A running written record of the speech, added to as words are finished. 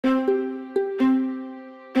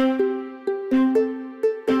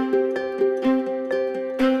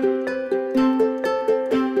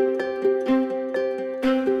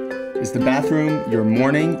bathroom your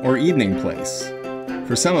morning or evening place?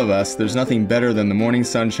 For some of us, there's nothing better than the morning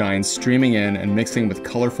sunshine streaming in and mixing with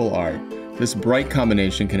colorful art. This bright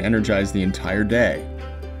combination can energize the entire day.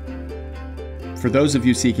 For those of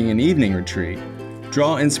you seeking an evening retreat,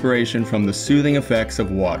 draw inspiration from the soothing effects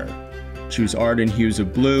of water. Choose art in hues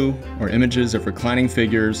of blue or images of reclining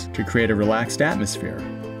figures to create a relaxed atmosphere.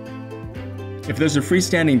 If there's a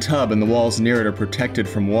freestanding tub and the walls near it are protected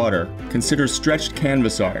from water, consider stretched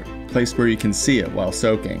canvas art, placed where you can see it while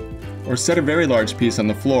soaking. Or set a very large piece on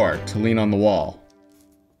the floor to lean on the wall.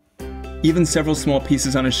 Even several small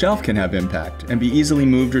pieces on a shelf can have impact and be easily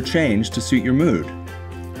moved or changed to suit your mood.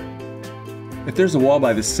 If there's a wall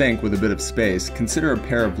by the sink with a bit of space, consider a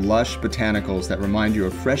pair of lush botanicals that remind you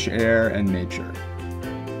of fresh air and nature.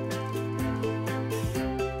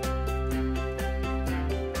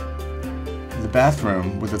 The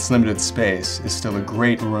bathroom, with its limited space, is still a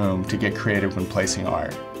great room to get creative when placing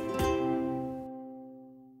art.